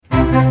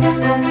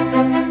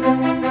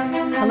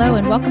Hello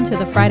and welcome to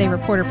the Friday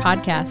Reporter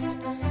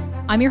podcast.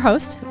 I'm your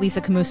host,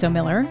 Lisa Camuso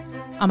Miller.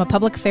 I'm a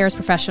public affairs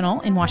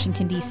professional in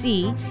Washington,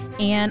 D.C.,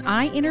 and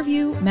I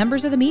interview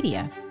members of the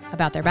media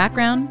about their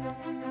background,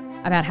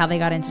 about how they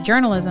got into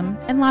journalism,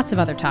 and lots of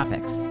other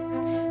topics.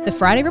 The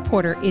Friday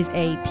Reporter is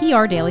a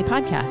PR Daily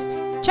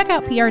podcast. Check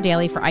out PR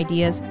Daily for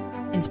ideas,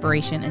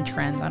 inspiration, and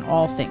trends on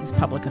all things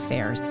public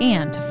affairs,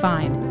 and to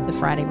find the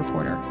Friday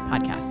Reporter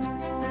podcast.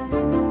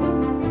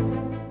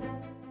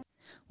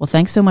 Well,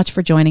 thanks so much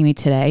for joining me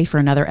today for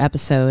another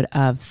episode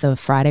of the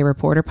Friday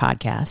Reporter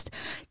podcast.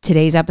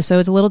 Today's episode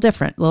is a little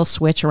different, a little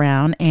switch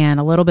around, and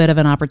a little bit of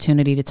an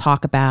opportunity to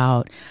talk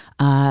about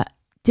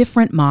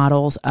different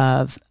models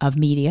of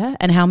media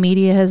and how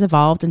media has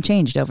evolved and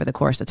changed over the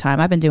course of time.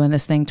 I've been doing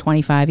this thing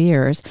 25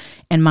 years,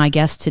 and my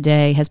guest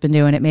today has been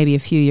doing it maybe a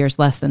few years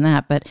less than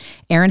that. But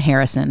Aaron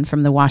Harrison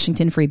from the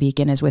Washington Free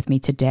Beacon is with me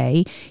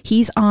today.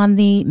 He's on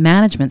the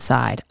management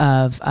side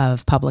of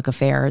public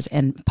affairs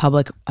and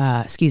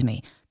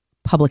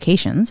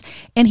publications,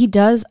 and he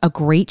does a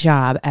great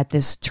job at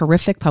this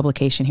terrific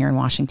publication here in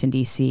Washington,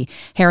 D.C.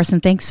 Harrison,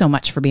 thanks so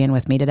much for being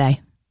with me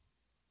today.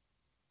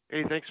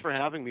 Hey, thanks for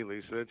having me,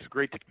 Lisa. It's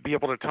great to be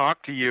able to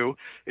talk to you.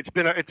 It's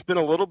been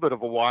a little bit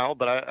of a while,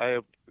 but I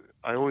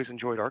always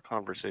enjoyed our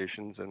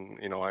conversations,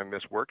 and I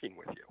miss working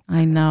with you.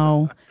 I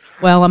know.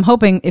 Well, I'm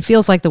hoping it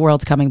feels like the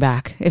world's coming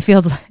back. It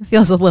feels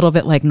a little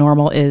bit like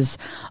normal is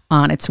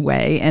on its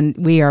way, and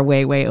we are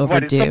way overdue.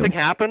 What, did something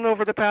happen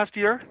over the past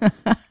year?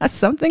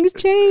 Something's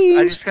changed.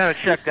 I just kind of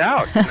checked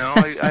out.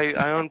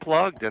 I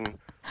unplugged and.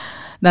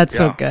 That's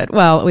so good.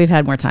 Well, we've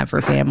had more time for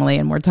family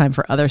and more time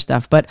for other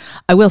stuff. But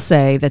I will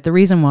say that the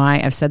reason why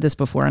I've said this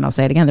before, and I'll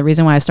say it again, the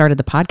reason why I started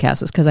the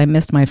podcast is because I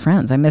missed my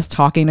friends. I missed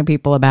talking to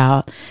people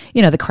about,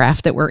 the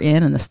craft that we're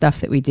in and the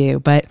stuff that we do.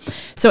 But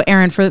so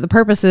Aaron, for the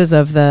purposes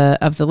of the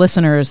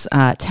listeners,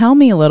 tell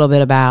me a little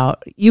bit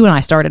about, you and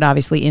I started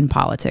obviously in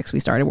politics. We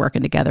started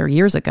working together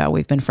years ago.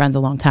 We've been friends a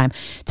long time.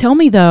 Tell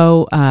me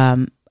though,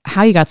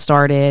 how you got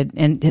started,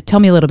 and tell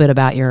me a little bit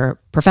about your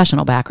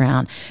professional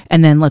background,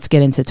 and then let's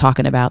get into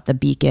talking about the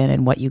Beacon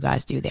and what you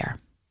guys do there.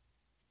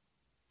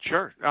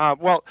 Sure.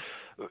 Well,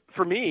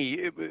 for me,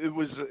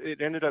 it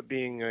ended up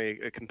being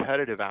a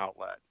competitive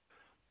outlet.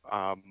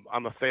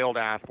 I'm a failed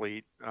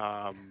athlete.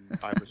 I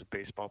was a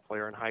baseball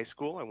player in high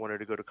school. I wanted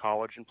to go to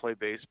college and play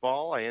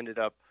baseball. I ended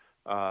up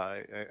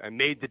I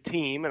made the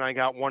team, and I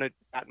got one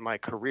at my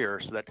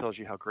career, so that tells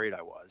you how great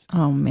I was.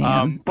 Oh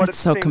man, but it's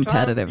so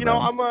competitive.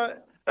 Time,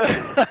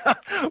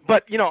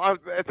 but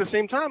at the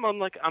same time,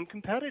 I'm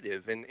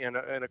competitive,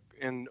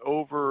 and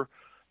over,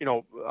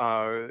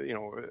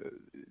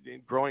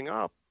 growing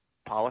up,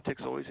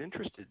 politics always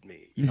interested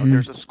me.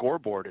 There's a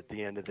scoreboard at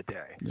the end of the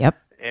day.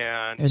 Yep.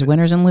 And there's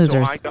winners and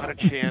losers. So I got a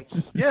chance.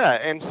 Yeah,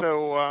 and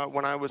so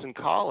when I was in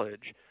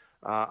college,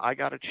 I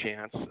got a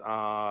chance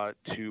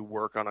to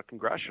work on a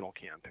congressional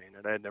campaign,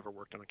 and I had never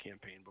worked on a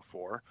campaign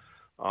before.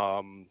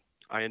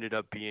 I ended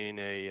up being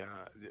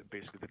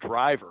basically the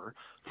driver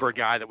for a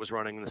guy that was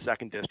running in the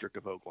 2nd District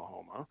of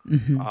Oklahoma.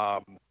 Mm-hmm.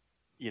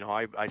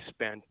 I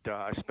spent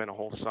a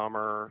whole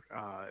summer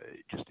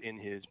just in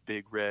his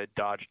big red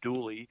Dodge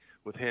Dually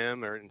with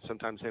him, and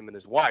sometimes him and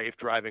his wife,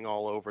 driving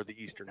all over the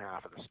eastern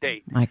half of the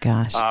state. My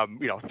gosh.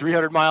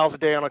 300 miles a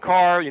day on a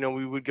car.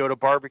 We would go to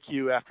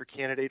barbecue after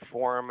candidate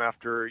forum,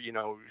 after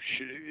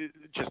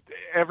just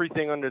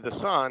everything under the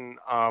sun.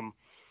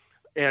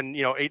 And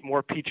ate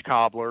more peach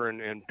cobbler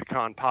and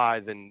pecan pie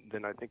than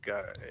I think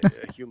a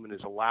human is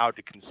allowed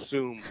to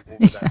consume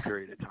over that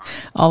period of time.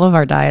 All of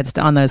our diets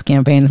on those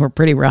campaigns were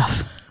pretty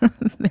rough.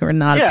 They were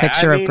not a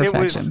picture of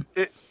perfection.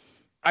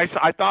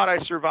 I thought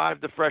I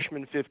survived the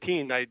freshman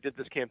 15. I did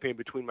this campaign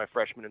between my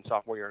freshman and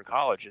sophomore year in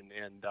college,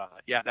 and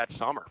that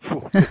summer,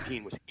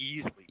 15 was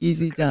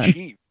easy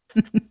done.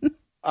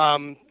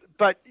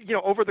 But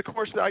over the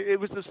course, it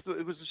was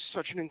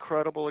such an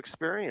incredible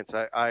experience.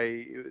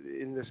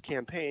 In this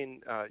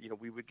campaign,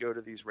 we would go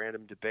to these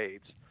random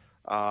debates.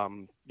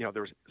 There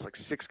was like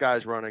 6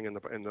 guys running in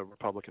the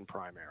Republican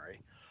primary.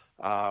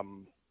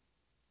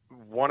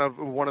 One of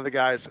the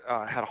guys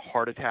had a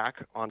heart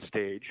attack on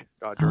stage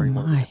during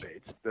one of the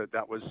debates.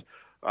 That was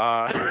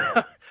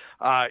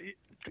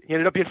he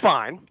ended up being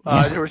fine.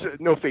 There was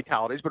no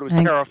fatalities, but it was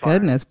terrifying.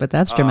 Goodness, but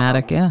that's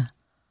dramatic. Yeah.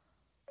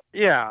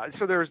 Yeah,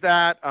 so there's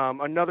that.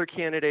 Another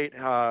candidate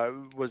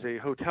was a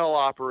hotel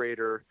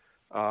operator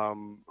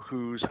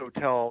whose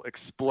hotel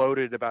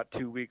exploded about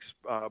 2 weeks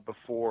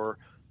before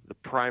the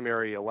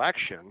primary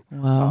election.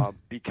 Wow.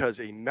 Because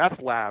a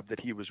meth lab that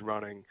he was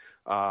running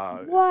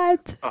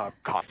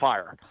caught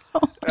fire.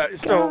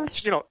 So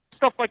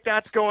stuff like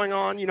that's going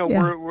on.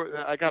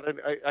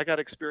 I got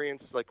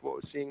experience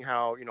seeing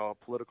how a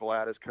political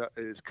ad is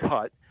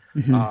cut.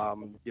 Mm-hmm. I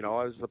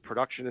was the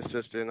production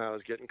assistant. I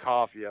was getting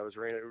coffee. I was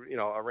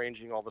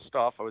arranging all the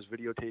stuff. I was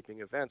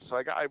videotaping events. So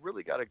I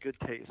really got a good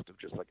taste of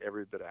just like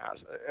every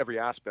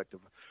aspect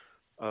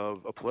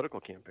of a political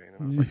campaign.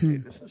 And I was like, hey,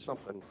 this is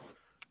something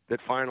that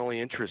finally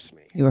interests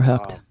me. You were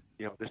hooked.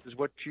 This is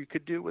what you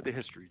could do with a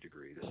history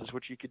degree. This is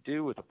what you could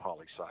do with a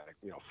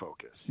poli-sci,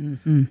 focus.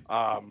 Mm-hmm.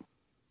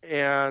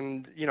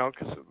 And,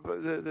 because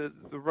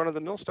the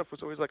run-of-the-mill stuff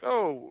was always like,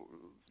 oh,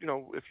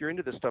 if you're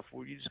into this stuff,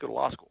 well, you just go to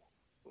law school.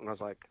 And I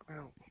was like,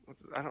 well,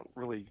 I don't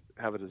really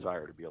have a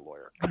desire to be a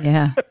lawyer.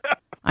 Yeah.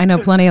 I know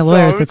plenty of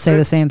lawyers that say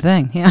the same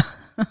thing. Yeah.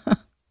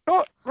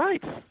 Oh,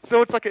 right.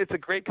 So it's a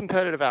great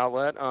competitive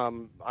outlet.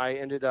 I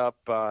ended up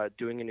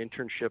doing an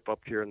internship up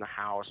here in the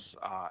House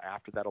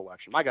after that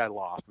election. My guy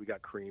lost. We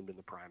got creamed in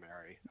the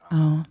primary.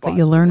 But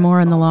you learn more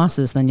in the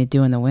losses than you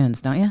do in the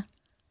wins, don't you?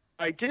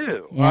 I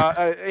do. Yeah.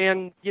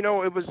 And it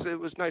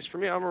was nice for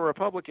me. I'm a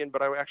Republican,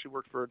 but I actually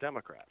worked for a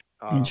Democrat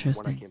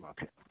Interesting. when I came up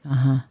here.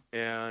 Uh-huh.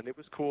 And it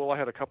was cool. I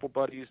had a couple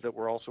buddies that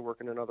were also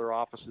working in other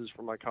offices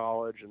from my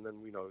college. And then,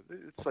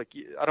 it's like,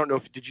 I don't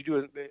know, did you do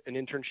an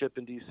internship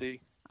in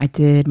D.C.? I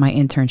did my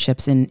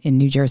internships in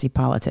New Jersey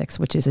politics,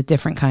 which is a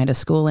different kind of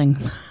schooling.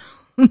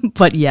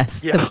 But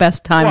yes, the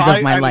best times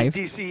of my life.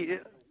 D.C.,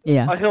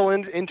 yeah. A Hill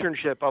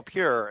internship up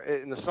here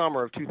in the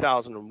summer of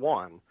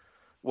 2001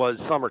 was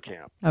summer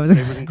camp. It was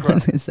going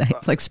to say,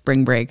 it's like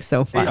spring break,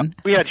 so fun.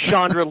 We had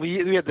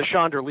we had the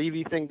Chandra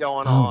Levy thing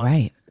going on. Oh,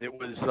 right. It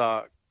was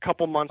a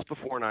couple months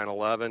before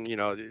 9/11.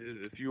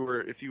 If you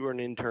were an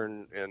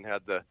intern and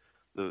had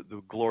the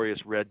glorious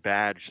red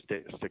badge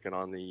sticking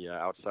on the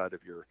outside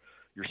of your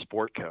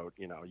sport coat,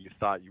 you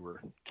thought you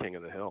were king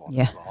of the hill.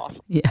 Yeah. It was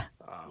awesome. Yeah.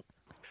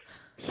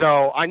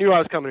 So I knew I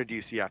was coming to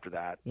D.C. after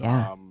that.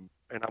 Yeah.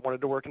 And I wanted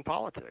to work in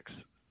politics.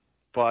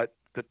 But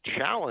the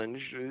challenge,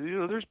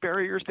 there's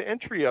barriers to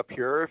entry up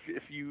here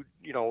if you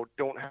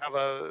don't have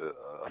a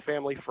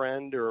family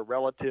friend or a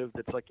relative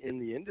that's like in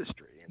the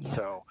industry. And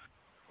so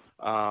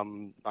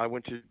I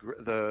went to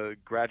the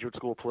Graduate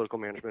School of Political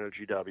Management at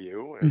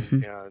GW,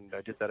 and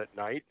I did that at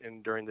night.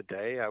 And during the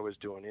day, I was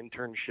doing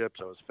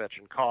internships. I was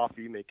fetching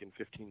coffee, making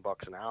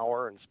 $15 an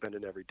hour, and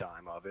spending every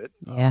dime of it.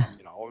 Yeah,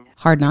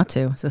 hard not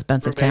to. It's an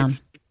expensive town.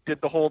 Did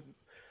the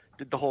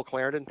whole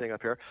Clarendon thing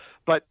up here,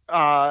 but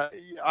I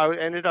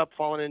ended up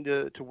falling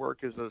into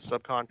work as a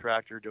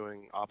subcontractor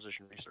doing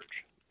opposition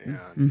research,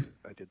 and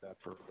I did that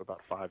for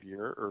about 5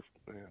 years, or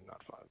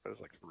not 5, but it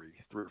was like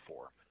three or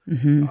four.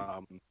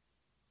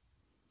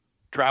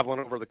 Traveling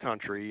over the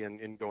country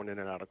and going in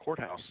and out of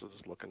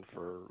courthouses, looking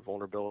for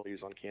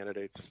vulnerabilities on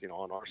candidates,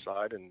 on our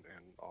side, and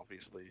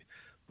obviously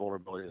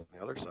vulnerabilities on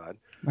the other side.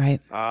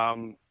 Right.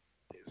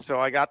 So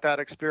I got that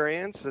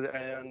experience,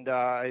 and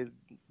I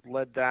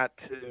led that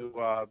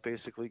to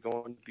basically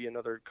go and be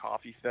another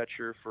coffee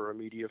fetcher for a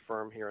media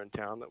firm here in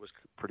town that was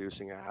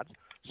producing ads.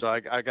 So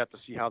I got to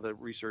see how the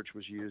research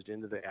was used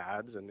into the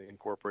ads and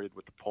incorporated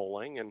with the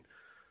polling, and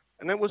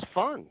it was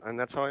fun, and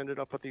that's how I ended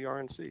up at the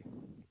RNC.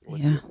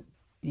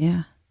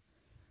 Yeah.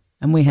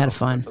 And we had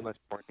fun.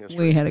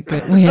 We had a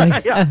good.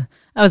 Yeah.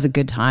 That was a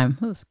good time.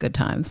 It was good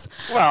times.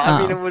 Well,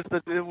 I mean,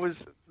 it was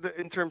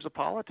in terms of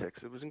politics,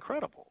 it was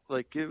incredible.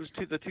 Like it was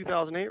the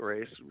 2008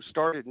 race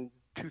started in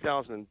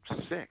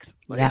 2006.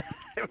 Yeah.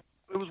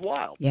 It was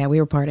wild. Yeah, we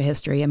were part of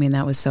history. I mean,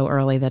 that was so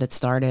early that it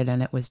started,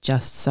 and it was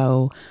just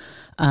so.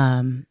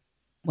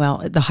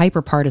 The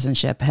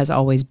hyper-partisanship has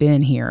always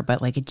been here,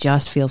 but like it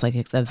just feels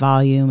like the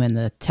volume and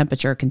the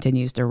temperature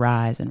continues to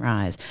rise and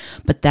rise.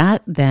 But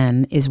that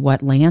then is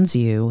what lands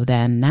you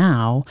then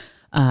now,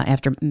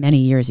 after many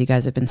years, you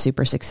guys have been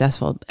super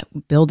successful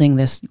building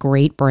this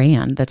great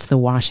brand that's the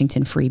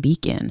Washington Free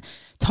Beacon.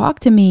 Talk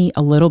to me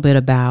a little bit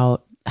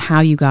about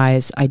how you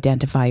guys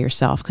identify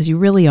yourself, because you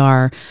really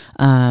are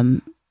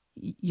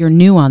you're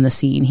new on the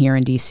scene here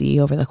in DC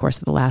over the course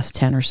of the last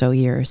 10 or so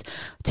years.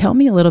 Tell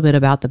me a little bit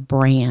about the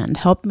brand.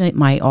 Help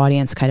my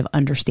audience kind of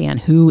understand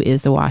who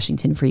is the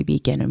Washington Free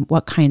Beacon and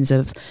what kinds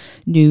of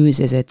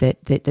news is it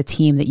that the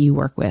team that you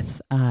work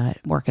with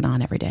working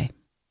on every day.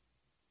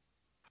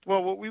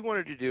 Well, what we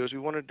wanted to do is we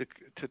wanted to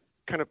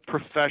kind of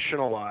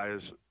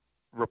professionalize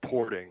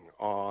reporting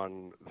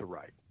on the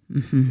right,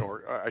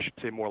 or I should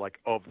say more like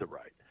of the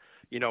right.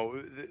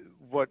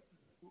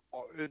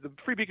 The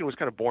Free Beacon was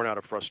kind of born out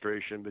of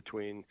frustration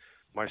between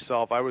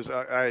myself. I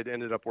had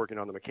ended up working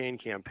on the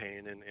McCain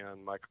campaign,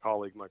 and my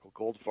colleague Michael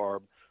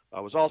Goldfarb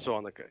was also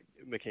on the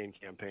McCain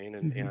campaign,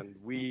 and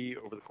we,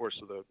 over the course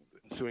of the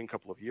ensuing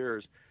couple of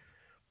years,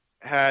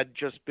 had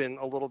just been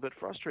a little bit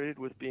frustrated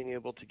with being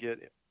able to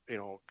get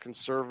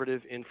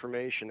conservative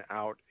information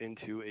out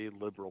into a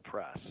liberal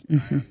press.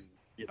 And,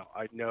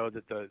 I know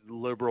that the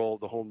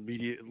whole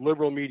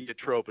liberal media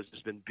trope has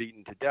just been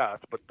beaten to death,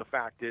 but the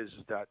fact is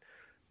that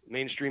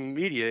mainstream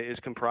media is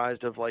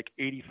comprised of like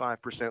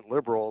 85%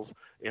 liberals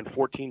and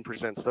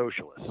 14%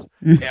 socialists.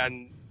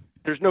 And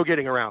there's no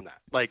getting around that.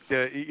 Like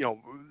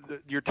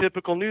your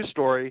typical news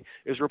story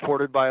is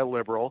reported by a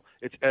liberal,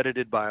 it's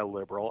edited by a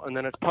liberal, and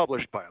then it's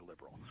published by a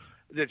liberal.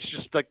 It's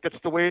just like, that's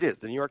the way it is.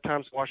 The New York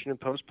Times, Washington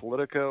Post,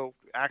 Politico,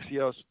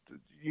 Axios,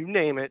 you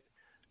name it,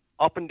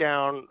 up and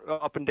down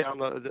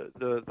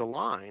the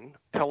line,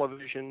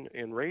 television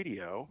and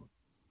radio,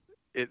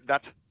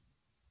 that's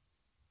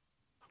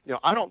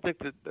I don't think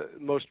that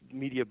most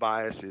media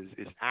bias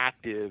is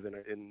active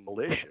and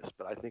malicious,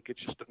 but I think it's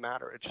just a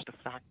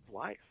fact of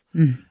life.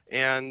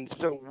 And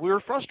so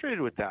we're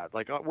frustrated with that.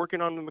 Like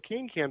working on the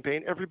McCain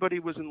campaign, everybody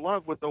was in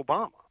love with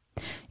Obama.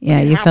 Yeah, I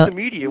mean, you half felt the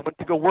media went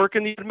to go work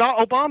in the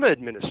Obama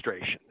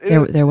administration.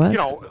 there was. You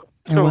know,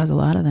 there was a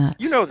lot of that.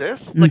 You know this.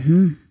 Like,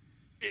 Mm-hmm.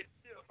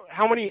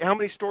 how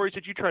many stories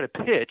did you try to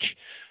pitch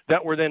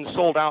that were then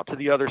sold out to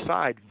the other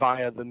side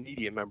via the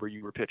media member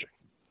you were pitching?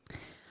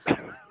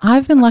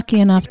 I've been lucky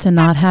enough to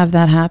not have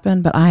that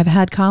happen, but I've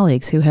had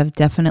colleagues who have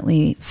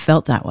definitely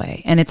felt that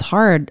way. And it's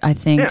hard, I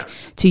think,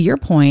 to your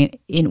point,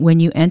 when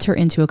you enter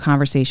into a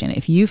conversation,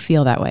 if you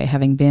feel that way,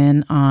 having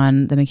been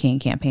on the McCain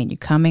campaign, you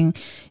coming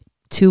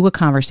to a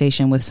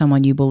conversation with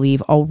someone you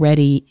believe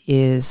already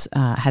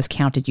has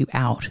counted you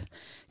out.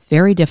 It's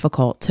very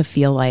difficult to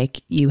feel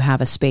like you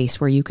have a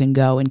space where you can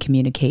go and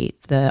communicate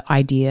the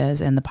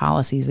ideas and the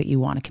policies that you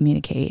want to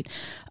communicate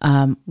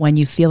when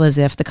you feel as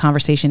if the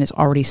conversation has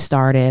already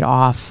started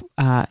off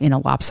in a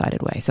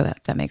lopsided way. So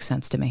that makes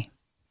sense to me.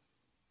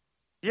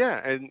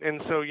 Yeah,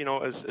 and so, you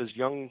know, as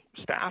young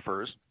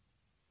staffers,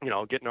 you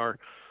know, getting our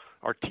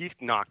teeth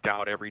knocked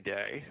out every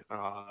day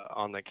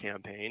on the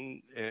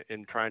campaign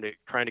and trying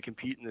to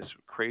compete in this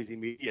crazy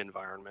media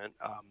environment.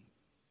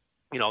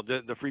 You know,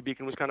 the Free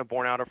Beacon was kind of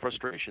born out of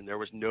frustration. There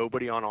was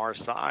nobody on our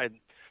side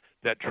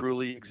that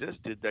truly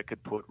existed that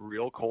could put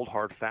real cold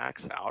hard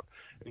facts out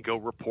and go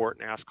report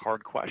and ask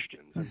hard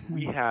questions. Mm-hmm.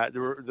 We had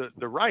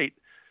the right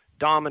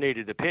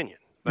dominated opinion.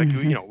 Like,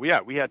 mm-hmm. you know,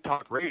 we had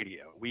talk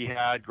radio, we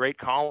had great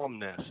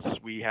columnists,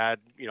 we had,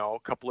 you know,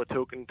 a couple of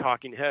token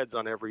talking heads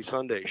on every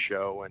Sunday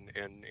show and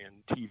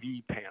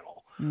TV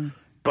panel,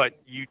 but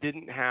you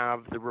didn't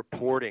have the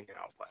reporting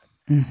outlet.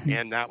 Mm-hmm.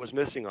 And that was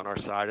missing on our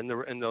side, and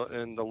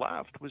the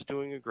left was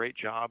doing a great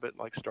job at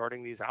like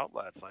starting these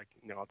outlets. Like,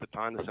 you know, at the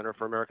time, the Center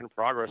for American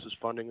Progress was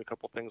funding a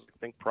couple things like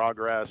Think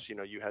Progress. You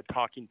know, you had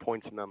Talking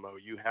Points Memo,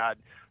 you had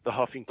the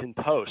Huffington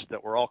Post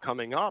that were all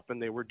coming up,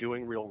 and they were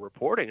doing real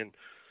reporting. And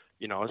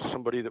you know, as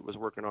somebody that was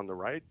working on the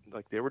right,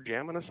 like they were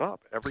jamming us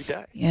up every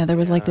day. Yeah, there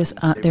was like this.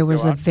 There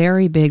was a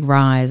very big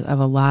rise of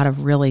a lot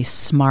of really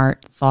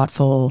smart,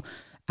 thoughtful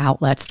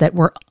outlets that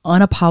were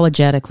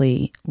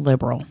unapologetically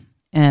liberal.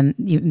 And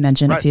you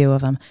mentioned a few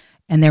of them.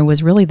 And there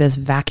was really this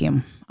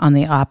vacuum on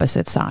the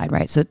opposite side,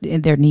 right? So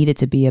there needed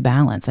to be a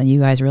balance. And you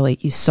guys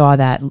you saw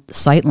that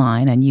sight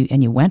line and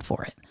you went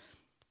for it.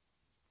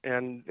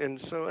 And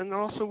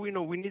also, you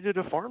know, we needed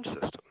a farm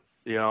system.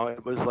 You know,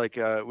 it was like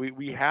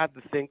we had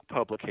the Think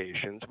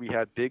publications, we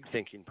had big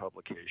thinking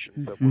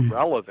publications that were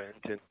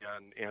relevant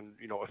and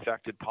you know,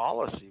 affected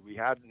policy. We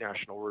had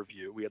National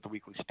Review, we had the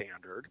Weekly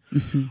Standard.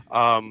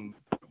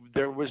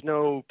 There was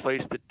no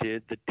place that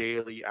did the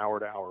daily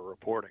hour-to-hour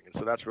reporting, and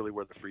so that's really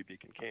where the Free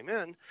Beacon came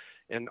in.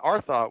 And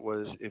our thought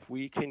was, if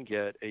we can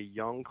get a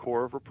young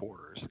core of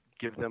reporters,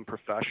 give them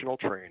professional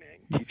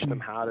training, teach them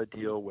how to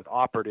deal with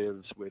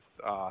operatives, with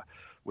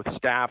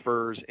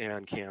staffers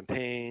and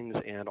campaigns,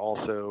 and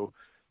also,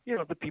 you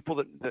know, the people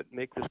that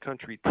make this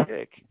country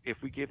tick, if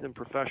we gave them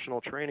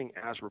professional training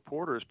as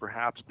reporters,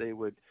 perhaps they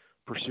would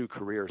pursue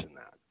careers in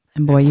that.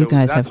 And boy, you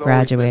guys have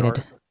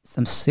graduated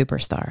some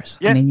superstars.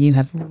 Yeah. I mean, you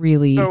have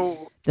really,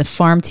 the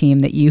farm team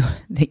that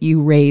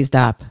you raised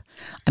up,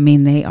 I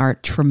mean, they are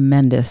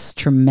tremendous,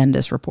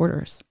 tremendous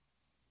reporters.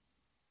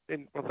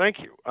 Well, thank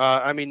you.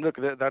 I mean, look,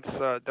 that's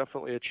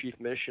definitely a chief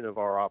mission of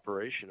our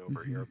operation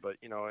over here. But,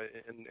 you know,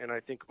 and I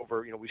think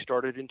we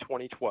started in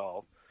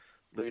 2012,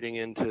 leading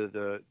into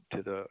the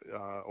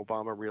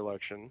Obama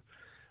reelection.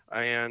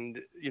 And,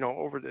 you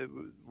know,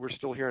 we're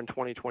still here in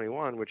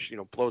 2021, which, you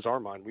know, blows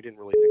our mind. We didn't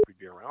really think we'd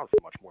be around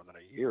for much more than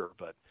a year,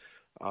 but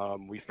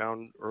we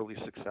found early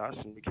success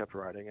and we kept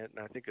riding it.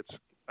 And I think it's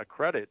a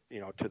credit,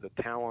 you know, to the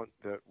talent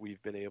that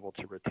we've been able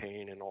to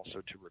retain and also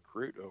to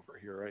recruit over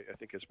here. I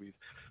think as we've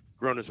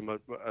grown as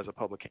a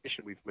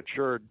publication, we've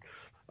matured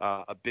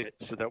a bit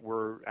so that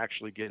we're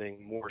actually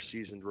getting more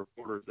seasoned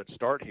reporters that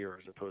start here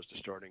as opposed to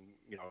starting,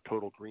 you know,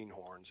 total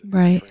greenhorns and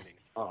training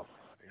up.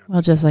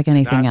 Well, just like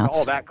anything else.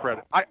 All that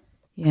credit. I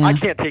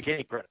can't take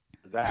any credit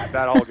for that.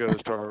 That all goes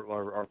to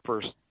our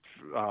first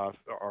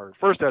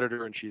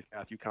editor-in-chief,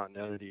 Matthew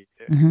Continetti.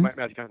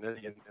 Matthew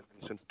Continetti, and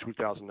since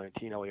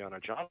 2019,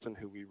 Eliana Johnson,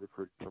 who we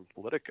recruited from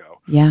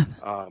Politico. Yeah.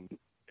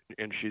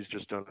 And she's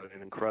just done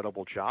an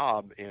incredible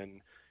job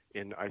in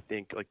I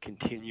think, like,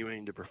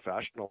 continuing to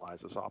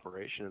professionalize this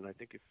operation. And I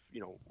think if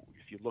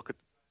you look at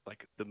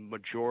like the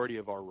majority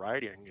of our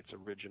writing, it's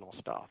original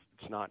stuff.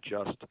 It's not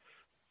just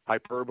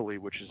hyperbole,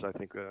 which is, I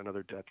think,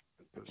 another detriment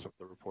to some of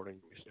the reporting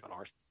we see on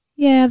our side.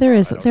 Yeah, there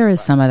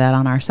is some of that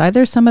on our side.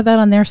 There's some of that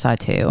on their side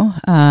too.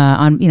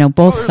 On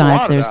both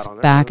sides, there's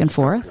back and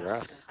forth.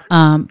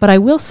 But I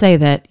will say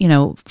that, you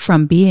know,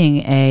 from being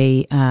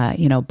a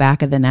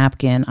back of the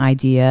napkin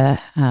idea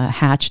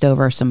hatched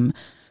over some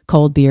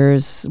cold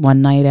beers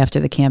one night after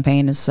the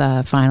campaign has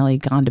finally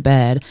gone to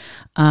bed,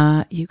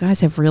 you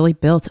guys have really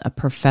built a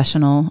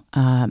professional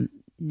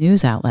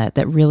news outlet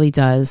that really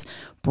does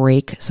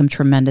break some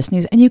tremendous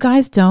news. And you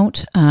guys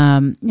don't,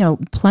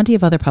 plenty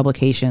of other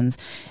publications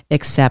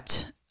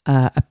accept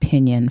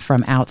opinion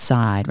from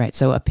outside, right?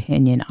 So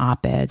opinion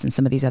op-eds and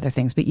some of these other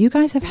things. But you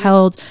guys have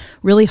held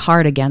really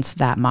hard against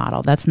that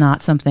model. That's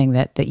not something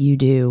that you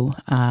do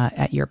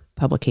at your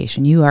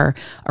publication. You are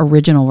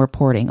original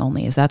reporting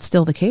only. Is that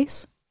still the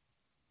case?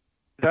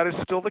 That is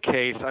still the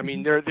case. I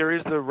mean, there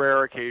is the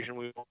rare occasion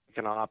we make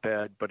an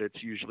op-ed, but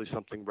it's usually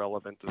something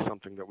relevant to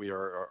something that we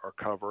are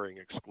covering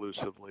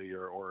exclusively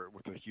or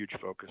with a huge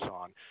focus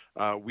on.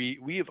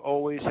 We have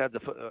always had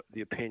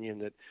the opinion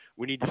that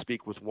we need to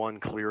speak with one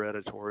clear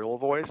editorial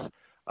voice.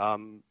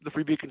 The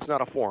Free Beacon's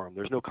not a forum.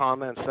 There's no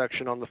comment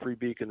section on the Free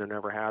Beacon. There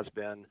never has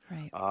been.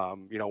 Right.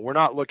 We're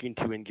not looking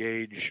to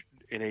engage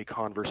in a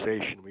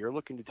conversation. We are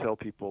looking to tell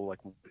people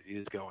like what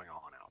is going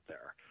on out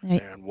there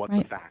and what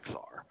the facts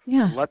are.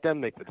 Yeah. Let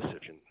them make the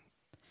decision.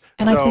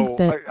 And so I think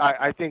that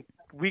I think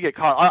we get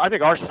caught. I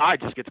think our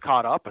side just gets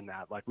caught up in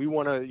that. Like we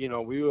want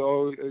to, we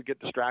all get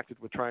distracted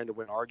with trying to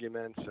win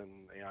arguments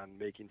and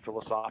making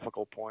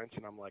philosophical points.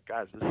 And I'm like,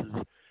 guys,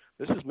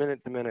 this is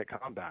minute to minute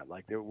combat.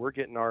 Like we're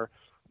getting our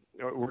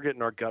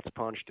guts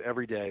punched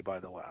every day by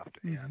the left,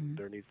 and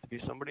there needs to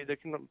be somebody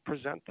that can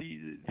present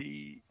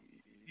the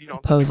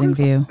opposing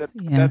view.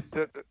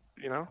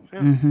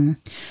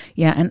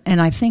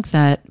 And I think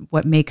that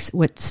what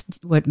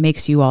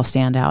makes you all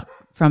stand out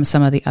from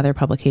some of the other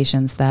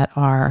publications that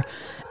are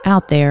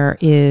out there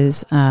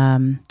is,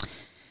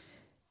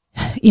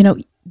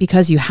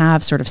 because you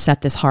have sort of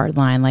set this hard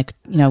line, like,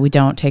 we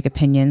don't take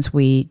opinions,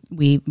 we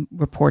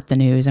report the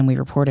news and we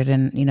report it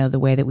in, the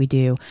way that we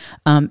do.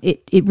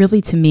 It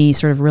really, to me,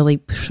 sort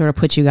of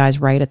puts you guys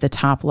right at the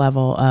top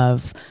level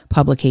of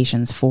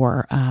publications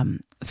for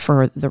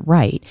the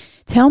right.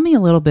 Tell me a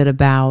little bit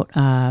about,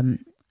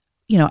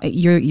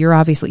 you're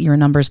obviously, you're a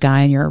numbers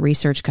guy and you're a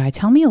research guy.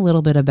 Tell me a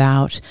little bit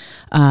about,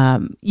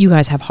 you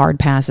guys have hard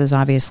passes,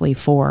 obviously,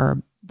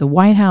 for the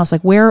White House.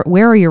 Like where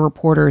are your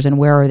reporters and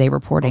where are they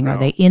reporting? Are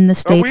they in the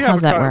States?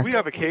 How's that work? We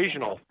have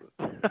occasional.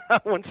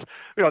 Once,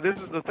 this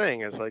is the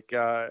thing is like,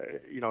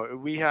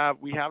 we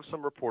have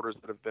some reporters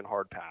that have been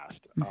hard passed.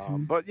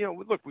 But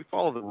look, we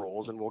follow the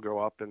rules and we'll go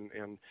up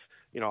and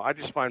I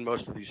just find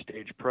most of these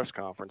stage press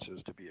conferences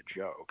to be a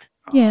joke.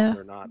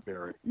 They're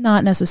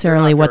not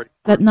necessarily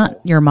not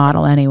your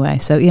model anyway.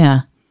 So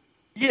yeah.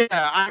 Yeah,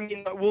 I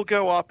mean, we'll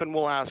go up and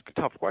we'll ask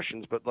tough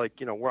questions, but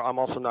I'm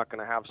also not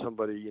going to have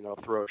somebody,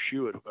 throw a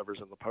shoe at whoever's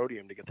on the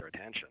podium to get their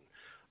attention.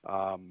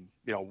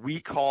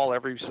 We call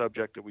every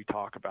subject that we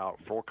talk about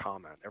for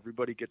comment.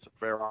 Everybody gets a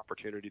fair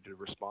opportunity to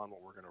respond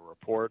what we're going to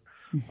report.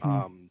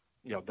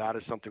 That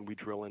is something we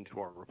drill into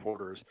our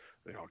reporters.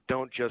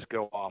 Don't just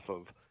go off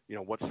of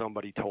what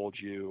somebody told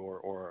you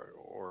or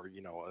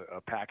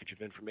a package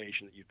of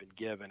information that you've been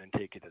given and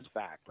take it as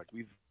fact. Like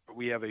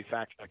we have a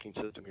fact checking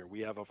system here. We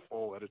have a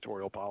full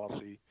editorial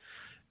policy,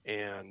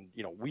 and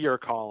we are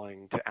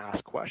calling to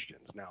ask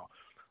questions. Now,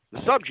 the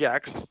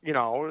subjects,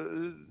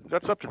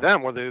 that's up to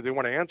them whether they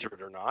want to answer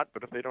it or not.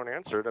 But if they don't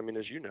answer it, I mean,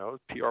 as you know,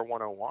 PR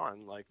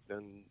 101,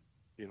 then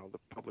the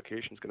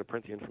publication's going to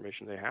print the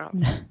information they have.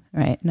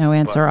 Right. No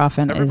answer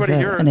often is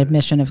an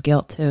admission of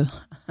guilt too.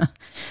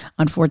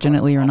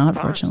 Unfortunately or not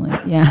fortunately.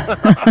 Yeah.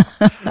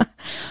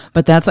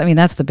 But that's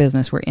the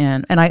business we're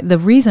in. And the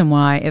reason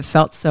why it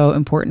felt so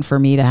important for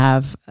me to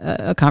have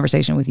a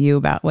conversation with you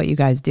about what you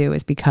guys do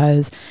is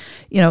because,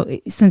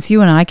 since you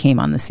and I came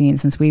on the scene,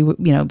 since we,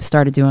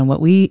 started doing what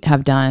we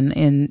have done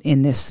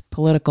in this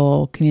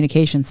political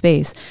communication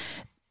space,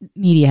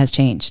 media has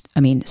changed. I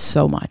mean,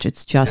 so much.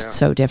 It's just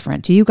so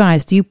different. Do you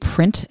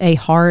print a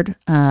hard,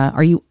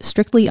 are you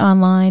strictly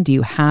online? Do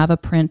you have a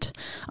print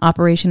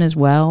operation as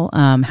well?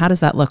 How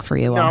does that look for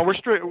you? No,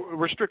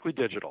 we're strictly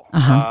digital.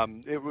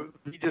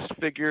 We just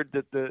figured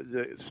that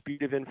the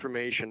speed of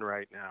information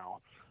right now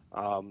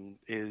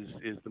is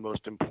the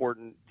most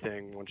important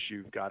thing once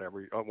you got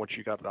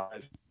the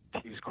eyes,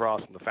 T's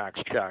crossed and the facts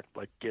checked,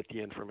 like get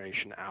the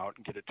information out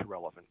and get it to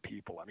relevant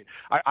people. I mean,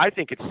 I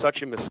think it's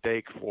such a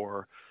mistake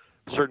for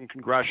certain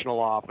congressional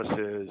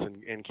offices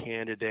and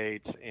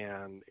candidates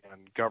and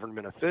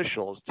government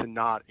officials to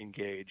not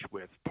engage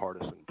with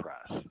partisan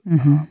press,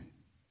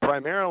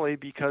 primarily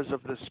because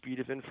of the speed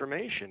of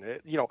information.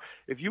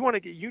 If you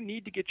want to you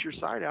need to get your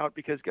side out,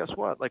 because guess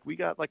what? Like we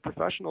got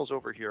professionals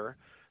over here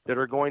that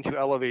are going to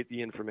elevate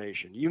the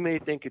information. You may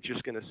think it's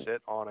just going to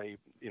sit on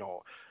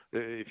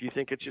if you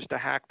think it's just a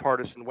hack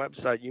partisan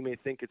website, you may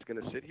think it's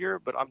going to sit here,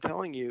 but I'm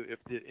telling you, if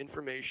the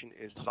information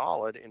is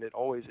solid, and it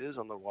always is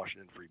on the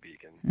Washington Free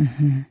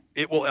Beacon,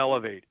 it will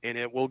elevate, and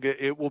it will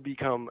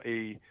become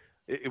a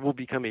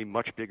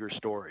much bigger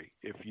story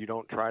if you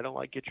don't try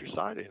to get your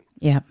side in.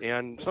 Yeah.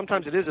 And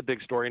sometimes it is a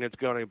big story, and it's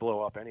going to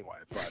blow up anyway.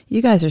 But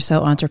you guys are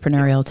so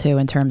entrepreneurial too,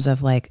 in terms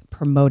of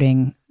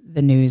promoting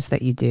the news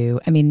that you do.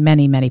 I mean,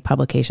 many, many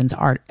publications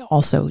are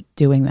also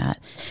doing that.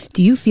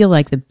 Do you feel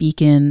like the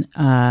Beacon,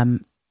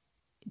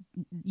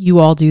 you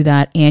all do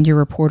that and your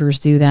reporters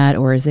do that,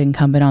 or is it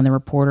incumbent on the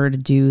reporter to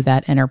do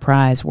that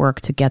enterprise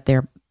work to get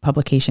their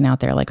publication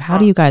out there? How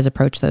do you guys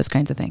approach those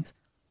kinds of things?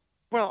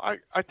 Well,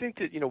 I think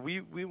that,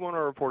 we want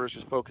our reporters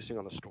just focusing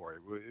on the story.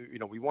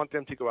 We want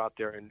them to go out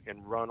there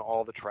and run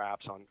all the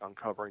traps on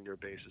covering their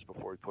bases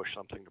before we push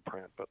something to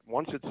print. But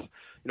once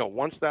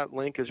once that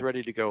link is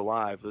ready to go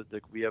live,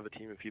 we have a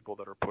team of people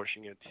that are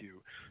pushing it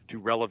to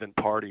relevant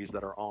parties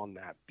that are on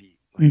that beat.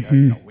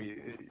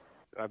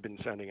 I've been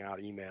sending out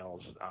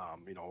emails,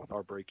 with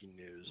our breaking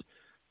news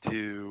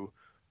to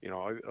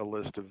a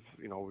list of,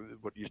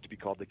 what used to be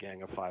called the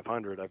Gang of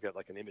 500. I've got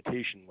like an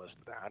imitation list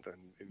of that,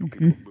 and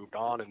people have moved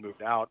on and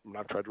moved out, and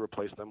I've tried to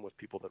replace them with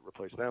people that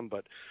replace them.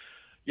 But,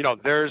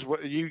 there's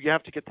what you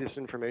have to get this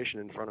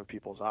information in front of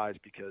people's eyes,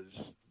 because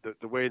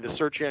the way the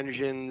search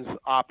engines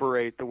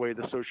operate, the way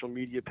the social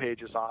media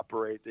pages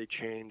operate, they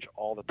change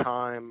all the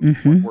time.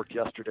 What worked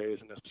yesterday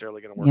isn't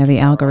necessarily going to work. Yeah, the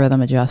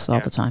algorithm adjusts all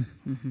the time.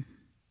 Mm-hmm.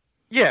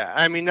 Yeah,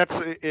 I mean, that's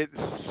it.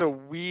 So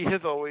we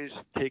have always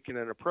taken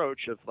an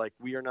approach of like,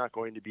 we are not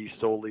going to be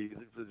solely,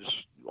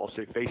 I'll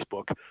say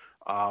Facebook.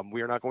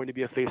 We are not going to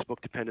be a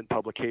Facebook-dependent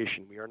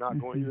publication. We are not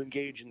going to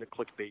engage in the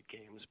clickbait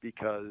games,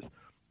 because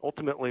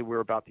ultimately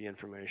we're about the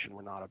information.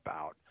 We're not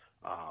about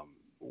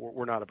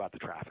the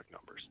traffic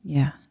numbers.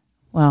 Yeah.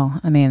 Well,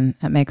 I mean,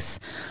 that makes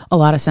a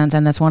lot of sense.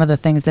 And that's one of the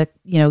things that,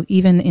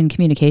 even in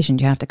communication,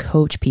 you have to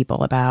coach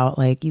people about.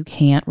 Like, you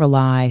can't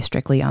rely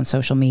strictly on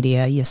social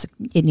media. Yes,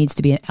 it needs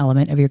to be an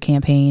element of your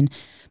campaign.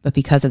 But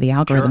because of the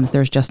algorithms,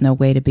 there's just no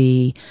way to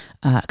be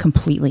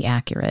completely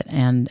accurate.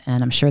 And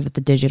I'm sure that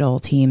the digital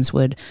teams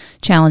would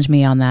challenge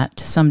me on that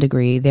to some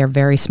degree. They're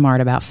very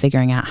smart about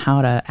figuring out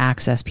how to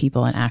access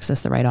people and access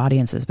the right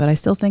audiences. But I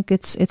still think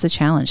it's a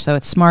challenge. So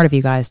it's smart of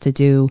you guys to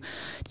do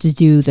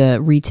the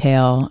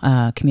retail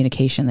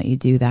communication that you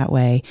do that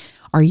way.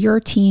 Are your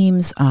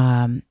teams?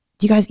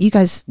 You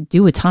guys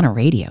do a ton of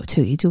radio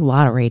too. You do a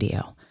lot of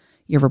radio.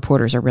 Your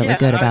reporters are really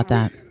good about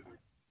that.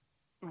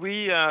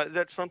 We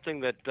that's something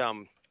that.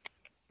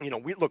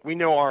 We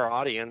know our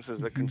audience is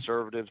that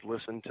conservatives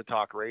listen to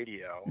talk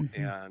radio,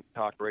 and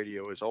talk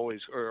radio is always,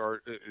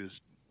 or is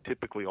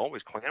typically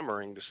always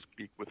clamoring to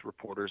speak with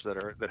reporters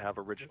that have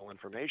original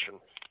information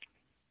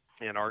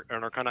and are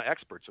kind of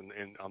experts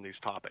on these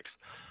topics.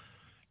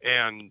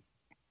 And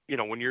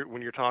when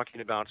you're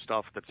talking about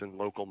stuff that's in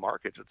local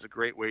markets, it's a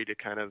great way to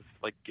kind of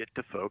like get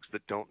to folks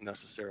that don't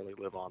necessarily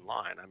live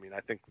online. I mean,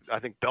 I think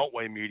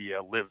Beltway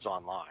media lives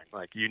online.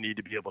 Like, you need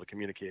to be able to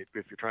communicate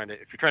if you're trying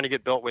to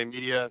get Beltway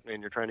media,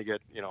 and you're trying to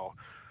get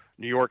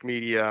New York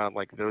media.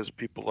 Like, those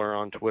people are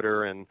on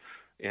Twitter and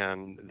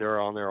they're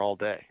on there all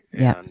day.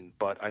 Yeah.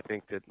 But I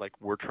think that like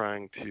we're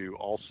trying to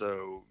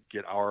also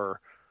get our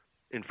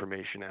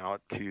information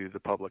out to the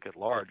public at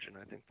large, and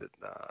I think that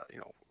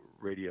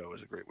radio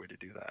is a great way to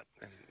do that.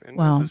 And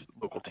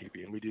local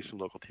TV, and we do some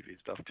local TV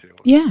stuff too.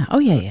 Yeah. Oh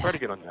yeah. Try to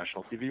get on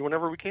national TV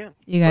whenever we can.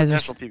 You guys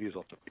national TV is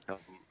also become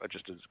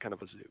just as kind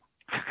of a zoo.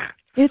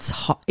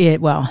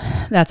 Well,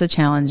 that's a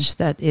challenge.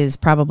 That is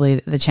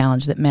probably the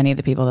challenge that many of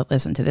the people that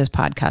listen to this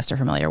podcast are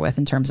familiar with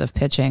in terms of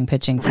pitching.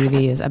 Pitching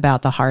TV is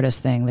about the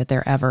hardest thing that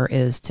there ever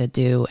is to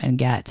do and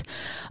get.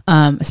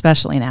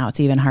 Especially now,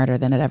 it's even harder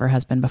than it ever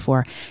has been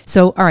before.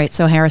 So, all right.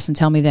 So, Harrison,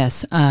 tell me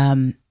this.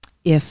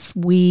 If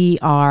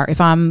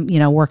I'm,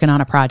 working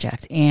on a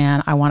project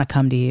and I want to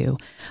come to you,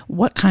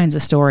 what kinds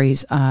of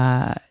stories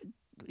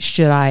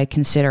should I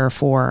consider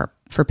for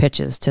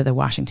pitches to the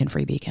Washington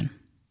Free Beacon?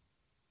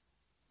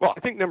 Well, I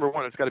think number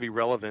one, it's got to be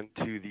relevant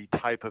to the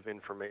type of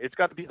information. It's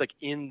got to be like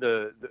in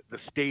the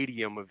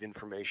stadium of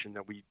information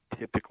that we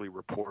typically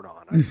report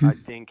on. I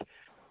think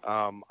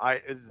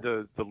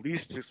the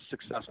least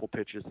successful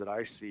pitches that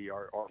I see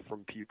are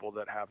from people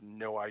that have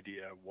no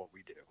idea what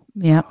we do.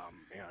 Yeah.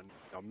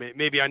 And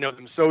maybe I know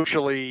them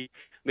socially,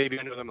 maybe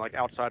I know them like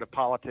outside of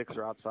politics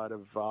or outside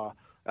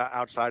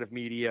of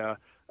media.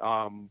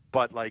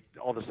 But like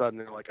all of a sudden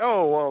they're like,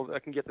 oh, well, I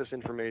can get this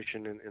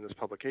information in this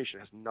publication.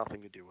 It has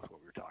nothing to do with what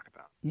we were talking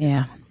about.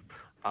 Yeah.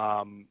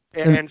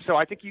 And so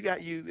I think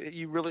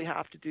you really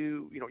have to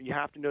do, you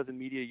have to know the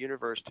media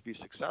universe to be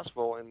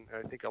successful. And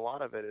I think a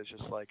lot of it is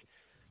just like,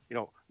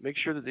 make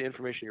sure that the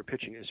information you're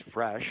pitching is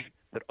fresh,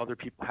 that other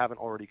people haven't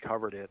already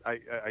covered it. I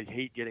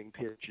hate getting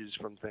pitches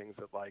from things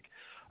that like,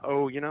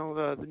 oh,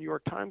 the New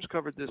York Times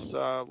covered this,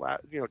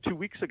 2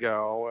 weeks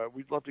ago.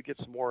 We'd love to get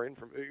some more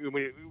information.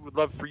 We would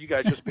love for you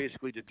guys just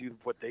basically to do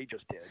what they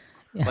just did.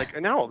 Yeah. Like,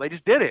 no, they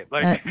just did it.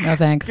 Like, no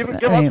thanks. Give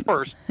us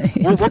first.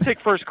 We'll take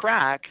first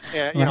crack.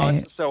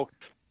 Right. So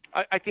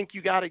I think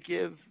you got to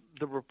give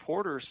the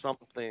reporter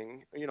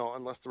something,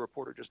 unless the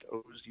reporter just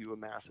owes you a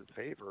massive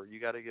favor. You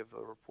got to give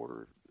the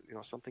reporter,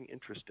 something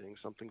interesting,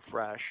 something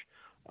fresh,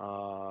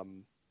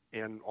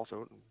 and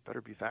also better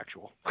be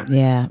factual.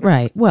 Yeah,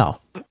 right.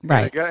 Well,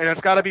 right. And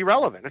it's got to be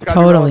relevant. It's got to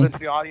totally be relevant to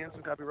the audience.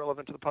 It's got to be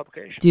relevant to the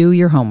publication. Do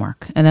your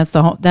homework, and that's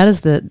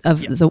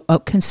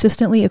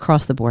consistently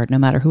across the board. No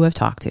matter who I've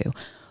talked to,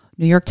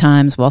 New York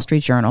Times, Wall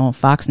Street Journal,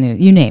 Fox News,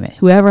 you name it,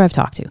 whoever I've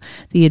talked to,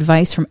 the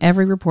advice from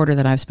every reporter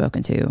that I've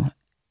spoken to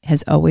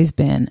has always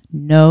been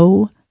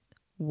know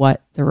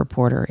what the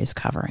reporter is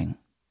covering.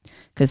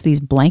 Because these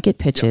blanket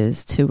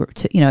pitches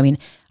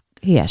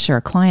yeah, sure,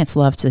 clients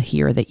love to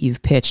hear that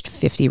you've pitched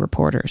 50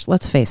 reporters.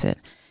 Let's face it.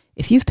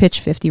 If you've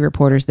pitched 50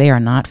 reporters, they are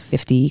not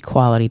 50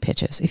 quality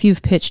pitches. If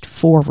you've pitched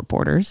 4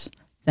 reporters,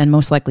 then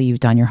most likely you've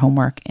done your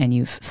homework and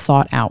you've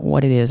thought out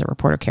what it is a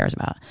reporter cares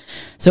about.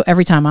 So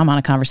every time I'm on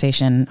a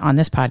conversation on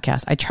this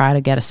podcast, I try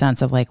to get a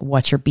sense of like,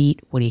 what's your beat?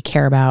 What do you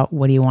care about?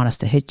 What do you want us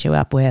to hit you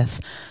up with?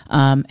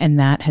 And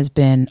that has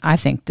been, I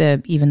think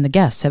even the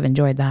guests have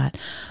enjoyed that.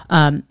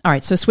 All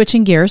right. So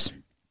switching gears,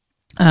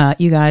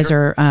 You guys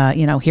are,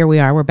 here we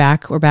are. We're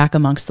back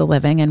amongst the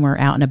living, and we're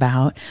out and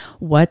about.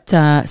 What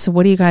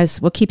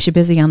keeps you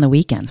busy on the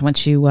weekends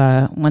once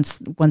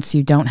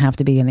you don't have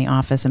to be in the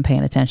office and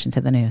paying attention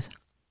to the news?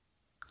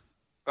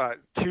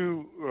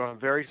 Two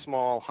very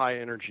small, high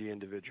energy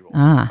individuals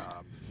that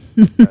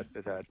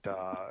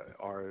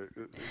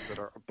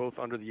are both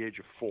under the age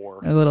of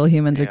 4. The little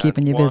humans are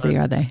keeping you busy,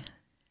 are they?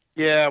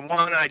 Yeah,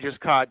 one I just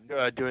caught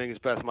doing his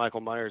best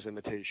Michael Myers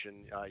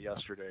imitation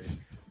yesterday,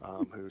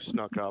 who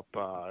snuck up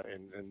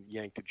and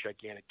yanked a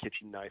gigantic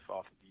kitchen knife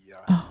off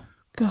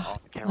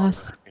off the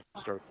counter and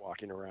started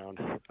walking around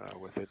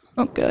with it.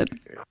 Oh, good.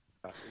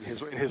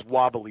 In his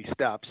wobbly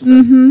steps.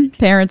 Mm-hmm.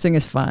 Parenting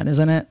is fun,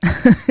 isn't it?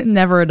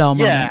 Never a dull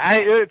moment.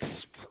 Yeah,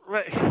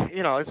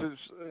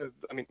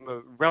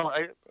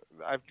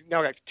 I've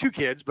now got 2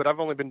 kids, but I've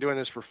only been doing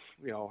this for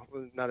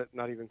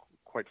not even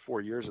quite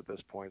 4 years at this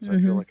point, so I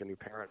feel like a new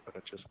parent. But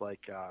it's just like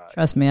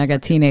trust me, I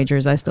got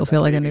teenagers. I still feel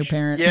like a new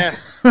parent. Yeah,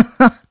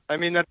 I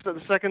mean, that's the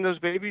second those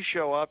babies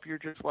show up, you're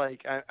just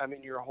like, I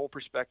mean, your whole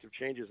perspective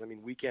changes. I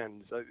mean,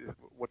 weekends.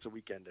 What's a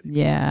weekend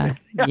anymore?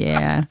 Yeah,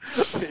 yeah.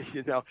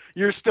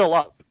 You're still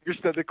up. You're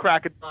still, the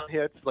crack of dawn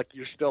hits, like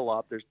you're still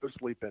up. There's no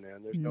sleeping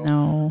in. There's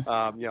no.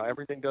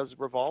 Everything does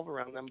revolve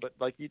around them, but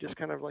like you just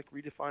kind of like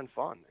redefine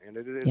fun, and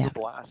it is a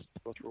blast.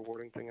 It's the most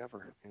rewarding thing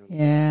ever.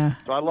 Yeah.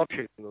 So I love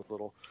chasing those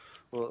little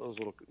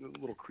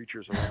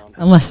creatures around.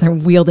 Unless they're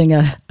wielding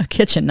a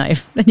kitchen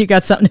knife, then you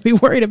got something to be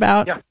worried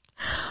about. Yeah.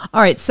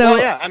 All right. So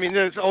I mean,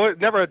 there's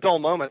never a dull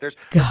moment. There's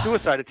a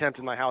suicide attempt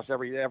in my house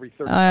every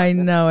 30 I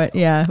know it.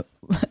 Yeah.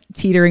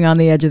 Teetering on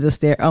the edge of the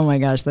stair. Oh my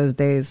gosh, those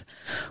days.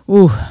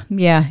 Ooh,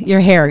 yeah. Your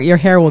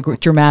hair will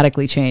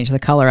dramatically change the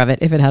color of it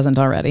if it hasn't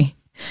already.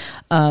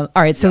 All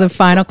right. So the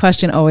final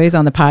question always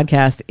on the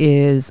podcast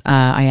is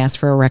I ask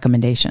for a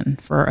recommendation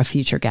for a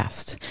future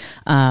guest.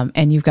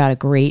 And you've got a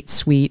great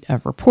suite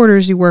of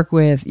reporters you work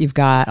with. You've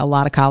got a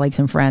lot of colleagues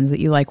and friends that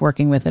you like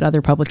working with at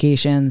other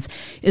publications.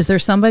 Is there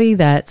somebody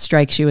that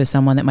strikes you as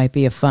someone that might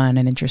be a fun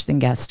and interesting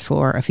guest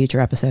for a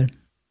future episode?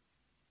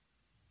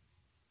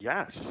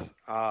 Yes.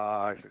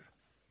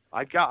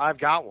 I've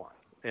got one.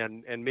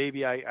 And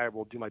maybe I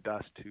will do my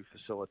best to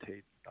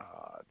facilitate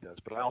this,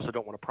 but I also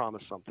don't want to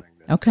promise something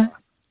that okay.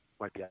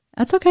 Might be.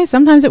 That's okay.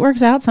 Sometimes it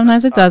works out.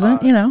 Sometimes it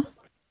doesn't,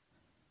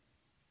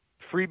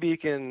 Free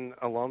Beacon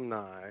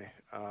alumni,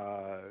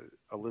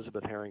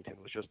 Elizabeth Harrington,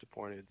 was just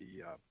appointed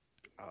the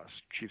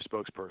chief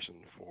spokesperson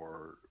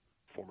for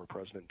former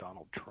President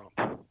Donald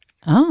Trump.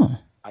 Oh.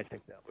 I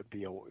think that would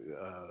be a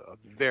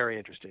very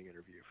interesting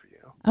interview for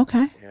you.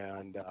 Okay.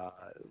 And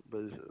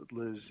Liz,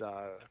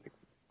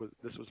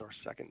 this was her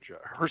second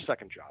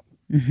job.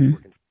 Mm-hmm.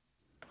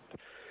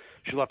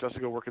 She left us to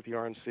go work at the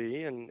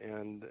RNC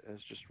and has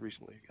just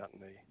recently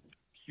gotten a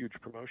huge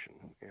promotion,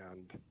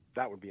 and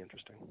that would be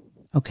interesting.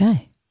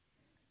 Okay.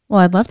 Well,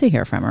 I'd love to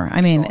hear from her.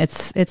 I mean,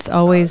 it's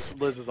always...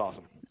 Liz is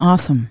awesome.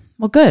 Awesome.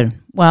 Well, good.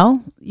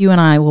 Well, you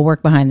and I will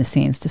work behind the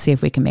scenes to see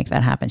if we can make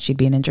that happen. She'd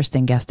be an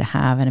interesting guest to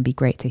have, and it'd be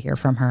great to hear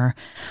from her.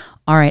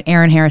 All right,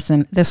 Erin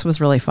Harrison, this was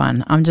really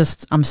fun.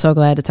 I'm so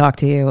glad to talk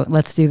to you.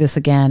 Let's do this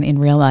again in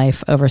real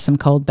life over some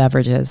cold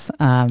beverages.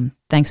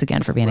 Thanks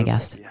again for being a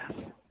guest. Yes.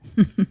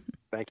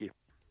 Thank you.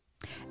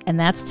 And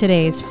that's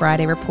today's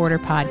Friday Reporter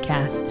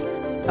podcast,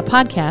 a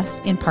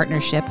podcast in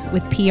partnership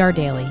with PR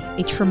Daily,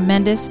 a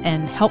tremendous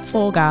and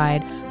helpful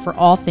guide for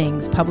all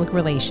things public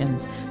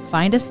relations.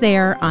 Find us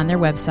there on their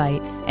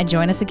website and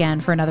join us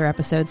again for another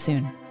episode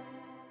soon.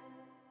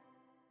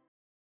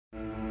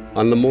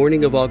 On the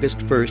morning of August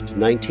 1st,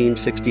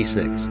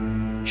 1966,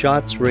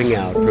 shots ring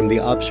out from the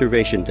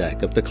observation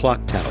deck of the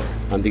clock tower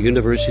on the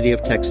University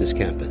of Texas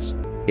campus.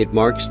 It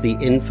marks the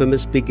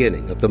infamous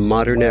beginning of the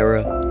modern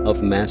era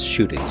of mass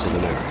shootings in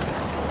America.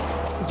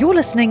 You're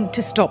listening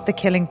to Stop the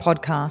Killing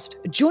podcast.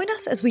 Join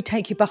us as we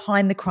take you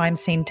behind the crime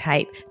scene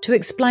tape to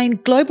explain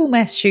global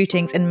mass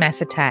shootings and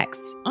mass attacks.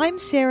 I'm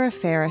Sarah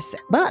Ferris,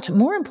 but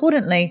more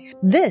importantly,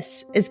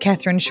 this is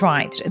Catherine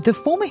Schweit, the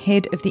former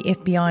head of the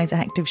FBI's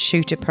active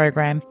shooter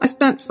program. I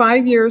spent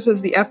 5 years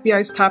as the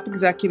FBI's top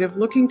executive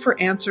looking for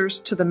answers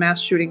to the mass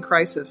shooting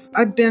crisis.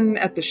 I've been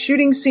at the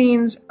shooting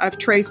scenes, I've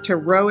traced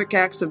heroic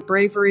acts of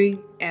bravery,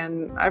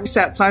 and I've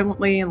sat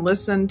silently and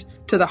listened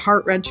to the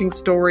heart-wrenching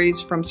stories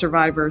from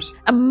survivors.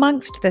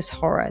 Amongst this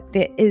horror,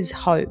 there is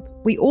hope.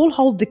 We all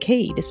hold the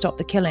key to stop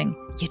the killing.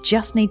 You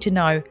just need to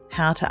know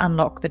how to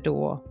unlock the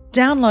door.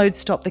 Download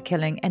Stop the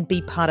Killing and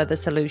be part of the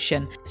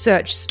solution.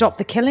 Search Stop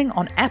the Killing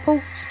on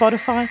Apple,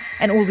 Spotify,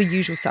 and all the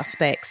usual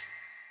suspects.